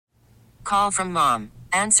call from mom.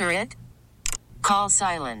 Answer it. Call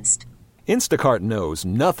silenced. Instacart knows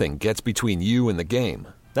nothing gets between you and the game.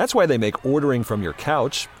 That's why they make ordering from your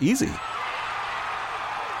couch easy.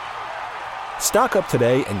 Stock up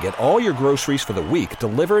today and get all your groceries for the week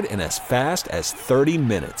delivered in as fast as 30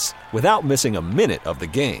 minutes without missing a minute of the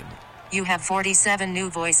game. You have 47 new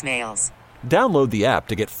voicemails. Download the app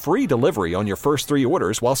to get free delivery on your first 3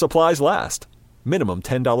 orders while supplies last. Minimum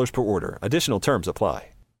 $10 per order. Additional terms apply.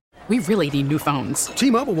 We really need new phones.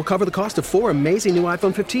 T-Mobile will cover the cost of 4 amazing new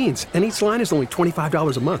iPhone 15s, and each line is only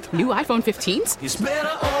 $25 a month. New iPhone 15s? It's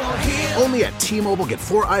better over here. Only at T-Mobile, get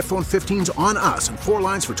 4 iPhone 15s on us and 4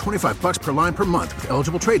 lines for $25 per line per month with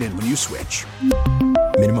eligible trade-in when you switch.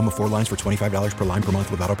 Minimum of 4 lines for $25 per line per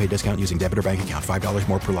month with autopay discount using debit or bank account. $5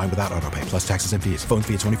 more per line without autopay, plus taxes and fees. Phone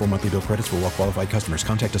fee at 24 monthly bill credits for well-qualified customers.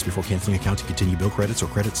 Contact us before canceling account to continue bill credits or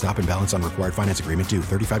credit stop and balance on required finance agreement due.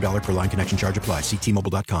 $35 per line connection charge applies. See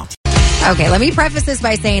T-Mobile.com. Okay, let me preface this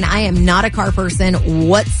by saying I am not a car person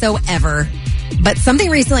whatsoever. But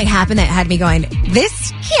something recently happened that had me going,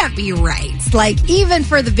 this can't be right. Like, even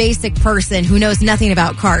for the basic person who knows nothing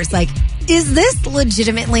about cars, like, is this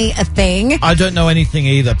legitimately a thing? I don't know anything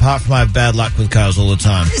either, apart from I have bad luck with cars all the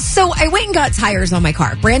time. So I went and got tires on my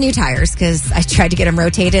car, brand new tires, because I tried to get them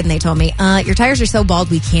rotated, and they told me, your tires are so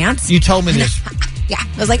bald, we can't. You told me this. Yeah,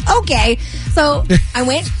 I was like, okay. So I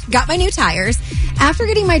went, got my new tires. After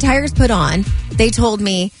getting my tires put on, they told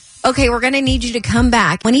me, okay, we're going to need you to come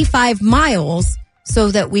back 25 miles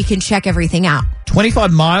so that we can check everything out.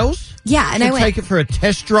 25 miles? Yeah, and I went, take it for a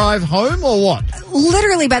test drive home or what?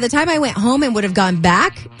 Literally, by the time I went home and would have gone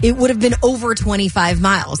back, it would have been over 25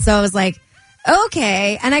 miles. So I was like,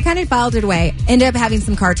 okay. And I kind of filed it away. Ended up having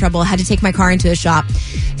some car trouble. Had to take my car into a shop.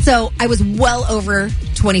 So I was well over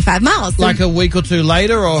 25 miles. So, like a week or two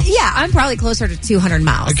later? Or yeah, I'm probably closer to 200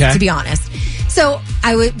 miles, to be honest. So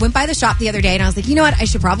I went by the shop the other day and I was like, you know what? I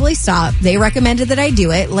should probably stop. They recommended that I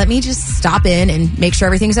do it. Let me just stop in and make sure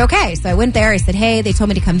everything's okay. So I went there. I said, hey, they told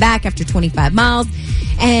me to come back after 25 miles.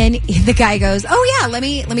 And the guy goes, oh, yeah, let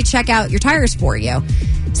me check out your tires for you.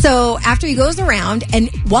 So after he goes around, and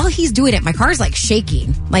while he's doing it, my car's like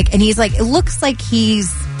shaking. And he's like, it looks like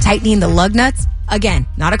he's tightening the lug nuts. Again,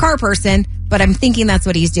 not a car person, but I'm thinking that's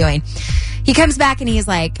what he's doing. He comes back and he's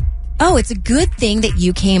like, oh, it's a good thing that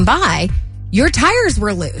you came by. Your tires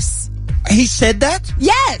were loose. He said that?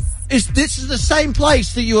 Yes. This is the same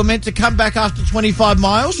place that you were meant to come back after 25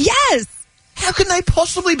 miles? Yes. How can they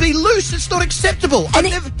possibly be loose? It's not acceptable. I've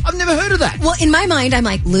never heard of that. Well, in my mind, I'm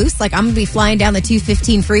like, loose? Like, I'm going to be flying down the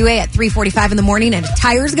 215 freeway at 3:45 in the morning and a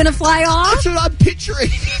tire's going to fly off? That's what I'm picturing.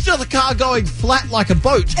 So the car going flat like a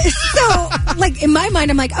boat. So, in my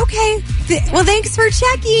mind, I'm like, okay, well, thanks for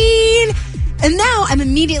checking. And now I'm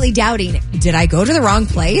immediately doubting, did I go to the wrong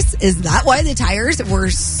place? Is that why the tires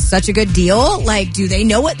were such a good deal? Do they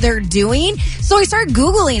know what they're doing? So I started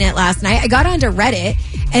Googling it last night. I got onto Reddit,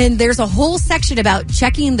 and there's a whole section about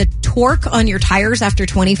checking the torque on your tires after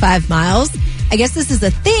 25 miles. I guess this is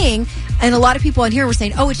a thing, and a lot of people on here were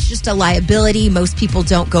saying, oh, it's just a liability. Most people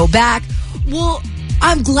don't go back. Well,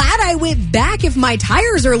 I'm glad I went back if my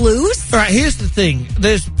tires are loose. All right, here's the thing.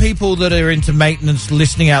 There's people that are into maintenance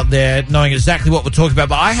listening out there knowing exactly what we're talking about,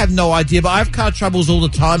 but I have no idea. But I have car troubles all the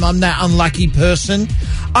time. I'm that unlucky person.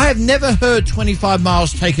 I have never heard 25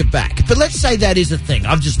 miles take it back. But let's say that is a thing.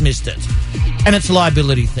 I've just missed it. And it's a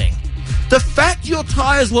liability thing. The fact your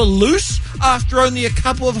tires were loose after only a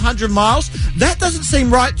couple of 100 miles, that doesn't seem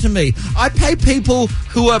right to me. I pay people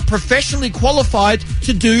who are professionally qualified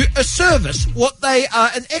to do a service, what they are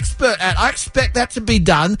an expert at. I expect that to be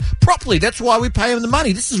done properly. That's why we pay them the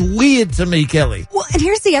money. This is weird to me, Kelly. Well, and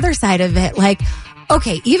here's the other side of it.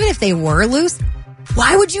 Okay, even if they were loose,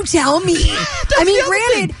 why would you tell me? I mean,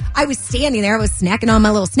 granted, I was standing there, I was snacking on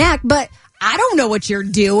my little snack, but I don't know what you're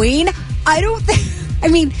doing. I don't think... I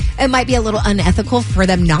mean, it might be a little unethical for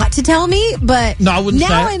them not to tell me, but no, I wouldn't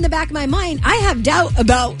now say. In the back of my mind, I have doubt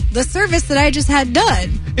about the service that I just had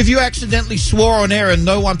done. If you accidentally swore on air and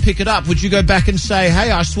no one picked it up, would you go back and say, hey,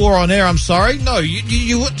 I swore on air, I'm sorry? No,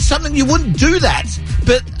 you wouldn't do that.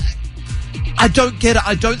 But I don't get it.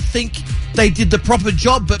 I don't think they did the proper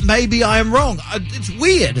job, but maybe I am wrong. It's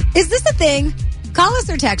weird. Is this a thing? Call us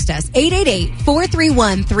or text us,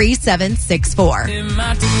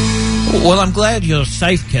 888-431-3764. Well, I'm glad you're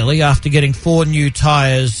safe, Kelly, after getting 4 new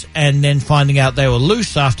tyres and then finding out they were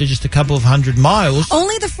loose after just a couple of 100 miles.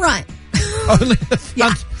 Only the front. Only the front.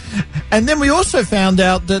 Yeah. And then we also found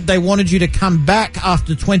out that they wanted you to come back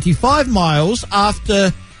after 25 miles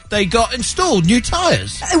after they got installed new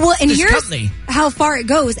tyres. Well, and here's how far it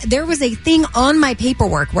goes. There was a thing on my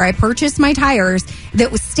paperwork where I purchased my tires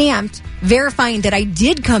that was stamped verifying that I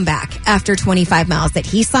did come back after 25 miles that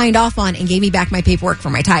he signed off on and gave me back my paperwork for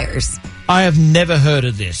my tires. I have never heard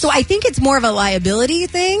of this. So I think it's more of a liability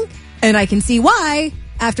thing, and I can see why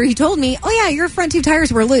after he told me, oh yeah, your front two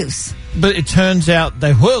tires were loose. But it turns out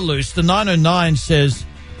they were loose. The 909 says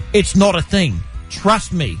it's not a thing.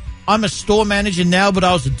 Trust me. I'm a store manager now, but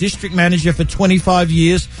I was a district manager for 25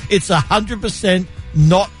 years. It's 100%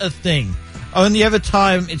 not a thing. Only other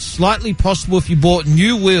time it's slightly possible if you bought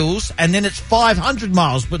new wheels, and then it's 500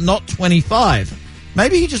 miles, but not 25.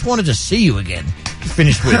 Maybe he just wanted to see you again.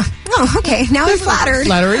 Finished with. Oh, okay. Now I'm flattered.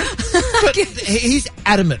 Flattery. But he's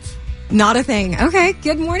adamant. Not a thing. Okay.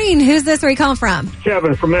 Good morning. Who's this? Where are you calling from?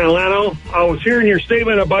 Kevin from Atlanta. I was hearing your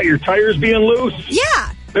statement about your tires being loose.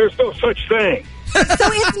 Yeah. There's no such thing. So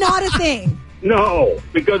it's not a thing. No,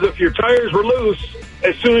 because if your tires were loose,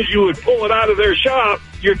 as soon as you would pull it out of their shop,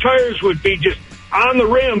 your tires would be just on the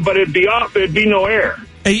rim, but it'd be off. There'd be no air.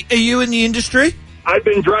 Are you in the industry? I've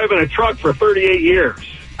been driving a truck for 38 years.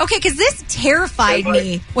 Okay, because this terrified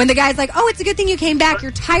me when the guy's like, oh, it's a good thing you came back.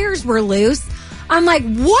 Your tires were loose. I'm like,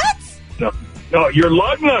 what? No, your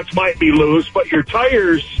lug nuts might be loose, but your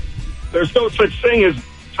tires, there's no such thing as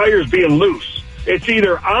tires being loose. It's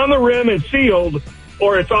either on the rim and sealed,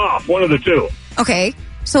 or it's off, one of the two. Okay,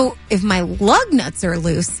 so if my lug nuts are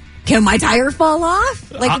loose, can my tire fall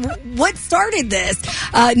off? Like, what started this?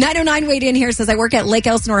 909 weighed in here, says, I work at Lake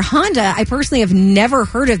Elsinore Honda. I personally have never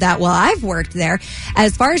heard of that while I've worked there.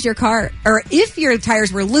 As far as your car, or if your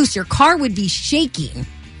tires were loose, your car would be shaking.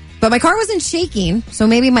 But my car wasn't shaking, so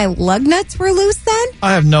maybe my lug nuts were loose then?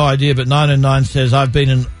 I have no idea, but 909 says, I've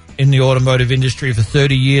been in the automotive industry for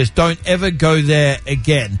 30 years. Don't ever go there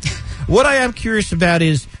again. What I am curious about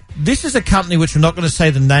is, this is a company which we're not going to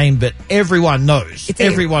say the name, but everyone knows.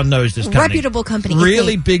 Everyone knows this company. Reputable company.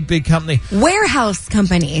 Really big company. Warehouse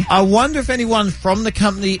company. I wonder if anyone from the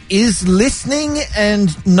company is listening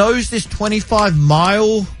and knows this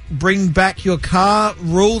 25-mile bring back your car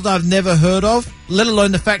rule that I've never heard of, let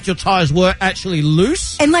alone the fact your tires were actually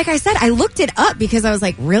loose. And like I said, I looked it up because I was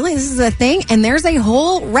like, really? This is a thing? And there's a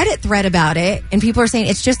whole Reddit thread about it, and people are saying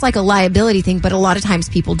it's just like a liability thing, but a lot of times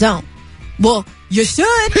people don't. Well, you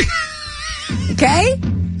should. Okay?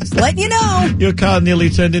 Just letting you know. Your car nearly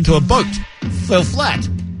turned into a boat. Fell flat.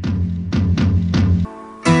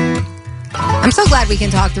 I'm so glad we can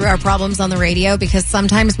talk through our problems on the radio because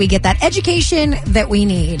sometimes we get that education that we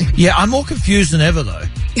need. Yeah, I'm more confused than ever, though.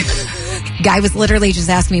 Guy was literally just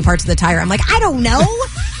asking me parts of the tire. I'm like, I don't know.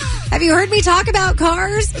 Have you heard me talk about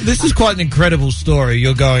cars? This is quite an incredible story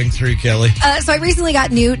you're going through, Kelly. So I recently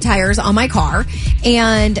got new tires on my car,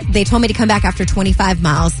 and they told me to come back after 25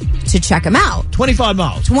 miles to check them out. 25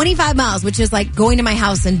 miles? 25 miles, which is like going to my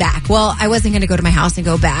house and back. Well, I wasn't going to go to my house and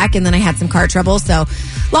go back, and then I had some car trouble. So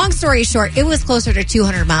long story short, it was closer to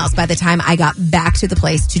 200 miles by the time I got back to the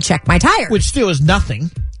place to check my tire. Which still is nothing.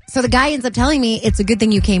 So the guy ends up telling me, it's a good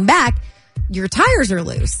thing you came back. Your tires are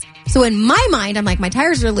loose. So in my mind, I'm like, my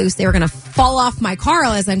tires are loose. They were going to fall off my car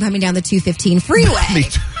as I'm coming down the 215 freeway.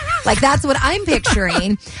 Like, that's what I'm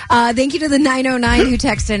picturing. Thank you to the 909 who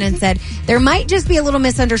texted in and said, there might just be a little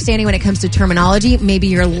misunderstanding when it comes to terminology. Maybe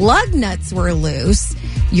your lug nuts were loose.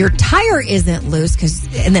 Your tire isn't loose.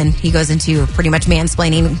 And then he goes into pretty much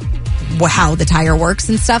mansplaining how the tire works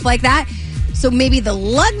and stuff like that. So maybe the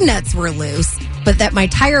lug nuts were loose, but that my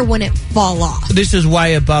tire wouldn't fall off. This is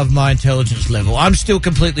way above my intelligence level. I'm still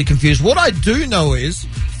completely confused. What I do know is,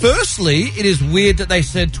 firstly, it is weird that they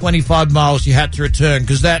said 25 miles you had to return,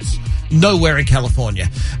 because that's nowhere in California.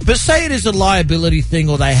 But say it is a liability thing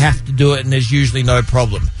or they have to do it and there's usually no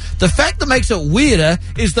problem. The fact that makes it weirder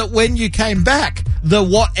is that when you came back, the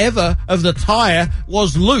whatever of the tire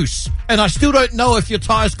was loose. And I still don't know if your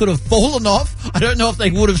tires could have fallen off. I don't know if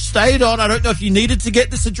they would have stayed on. I don't know if you needed to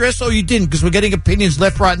get this address or you didn't, because we're getting opinions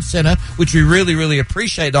left, right, and center, which we really, really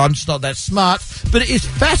appreciate. I'm just not that smart. But it is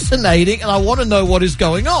fascinating, and I want to know what is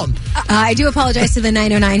going on. I do apologize to the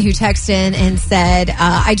 909 who texted in and said,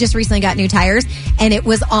 I just recently got new tires, and it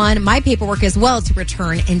was on my paperwork as well to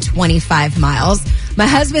return in 25 miles. My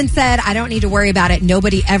husband said, I don't need to worry about it.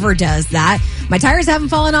 Nobody ever does that. My tires haven't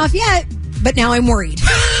fallen off yet, but now I'm worried.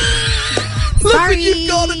 Look Sorry. what you've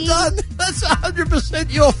got it done. That's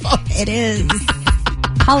 100% your fault. It is.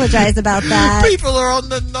 Apologize about that. People are on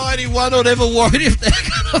the 91 or never worried if they're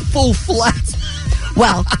going to fall flat.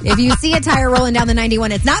 Well, if you see a tire rolling down the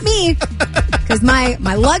 91, it's not me. Because my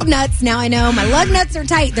lug nuts, now I know, my lug nuts are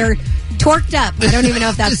tight. They're torqued up. I don't even know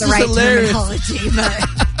if that's the right terminology.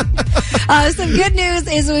 But some good news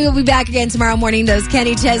is we will be back again tomorrow morning. Those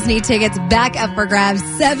Kenny Chesney tickets back up for grabs.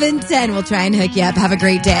 7:10. We'll try and hook you up. Have a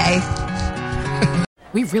great day.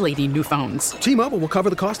 We really need new phones. T-Mobile will cover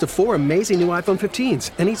the cost of 4 amazing new iPhone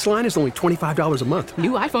 15s, and each line is only $25 a month.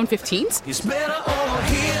 New iPhone 15s? It's better over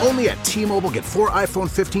here. Only at T-Mobile, get 4 iPhone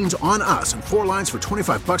 15s on us and 4 lines for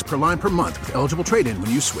 $25 per line per month with eligible trade-in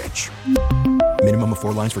when you switch. Minimum of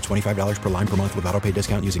 4 lines for $25 per line per month with autopay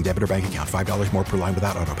discount using debit or bank account. $5 more per line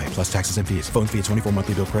without autopay, plus taxes and fees. Phone fee at 24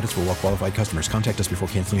 monthly bill credits for well-qualified customers. Contact us before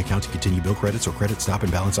canceling account to continue bill credits or credit stop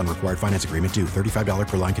and balance on required finance agreement due. $35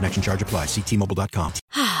 per line connection charge applies. See T-Mobile.com.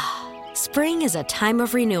 Spring is a time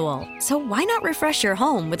of renewal, so why not refresh your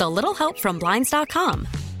home with a little help from Blinds.com?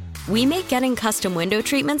 We make getting custom window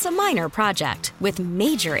treatments a minor project with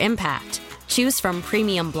major impact. Choose from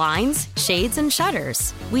premium blinds, shades, and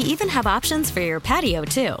shutters. We even have options for your patio,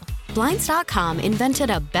 too. Blinds.com invented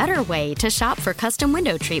a better way to shop for custom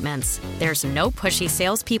window treatments. There's no pushy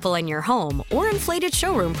salespeople in your home or inflated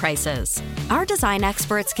showroom prices. Our design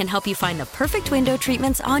experts can help you find the perfect window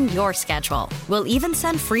treatments on your schedule. We'll even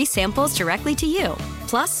send free samples directly to you.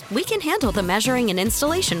 Plus, we can handle the measuring and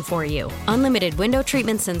installation for you. Unlimited window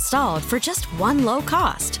treatments installed for just one low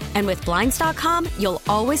cost. And with Blinds.com, you'll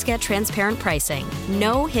always get transparent pricing.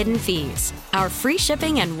 No hidden fees. Our free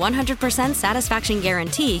shipping and 100% satisfaction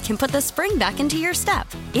guarantee can put the spring back into your step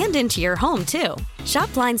and into your home, too.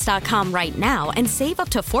 Shop Blinds.com right now and save up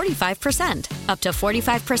to 45%. Up to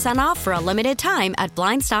 45% off for a limited time at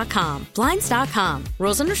Blinds.com. Blinds.com.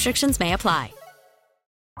 Rules and restrictions may apply.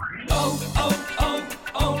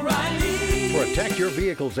 Protect your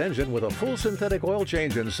vehicle's engine with a full synthetic oil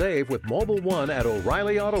change and save with Mobile One at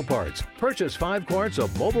O'Reilly Auto Parts. Purchase 5 quarts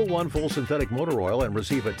of Mobile One full synthetic motor oil and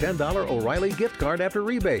receive a $10 O'Reilly gift card after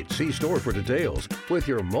rebate. See store for details. With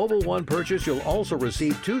your Mobile One purchase, you'll also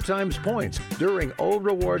receive 2 times points during O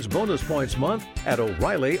Rewards Bonus Points Month at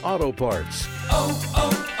O'Reilly Auto Parts.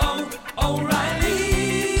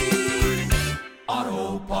 O'Reilly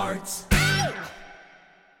Auto Parts.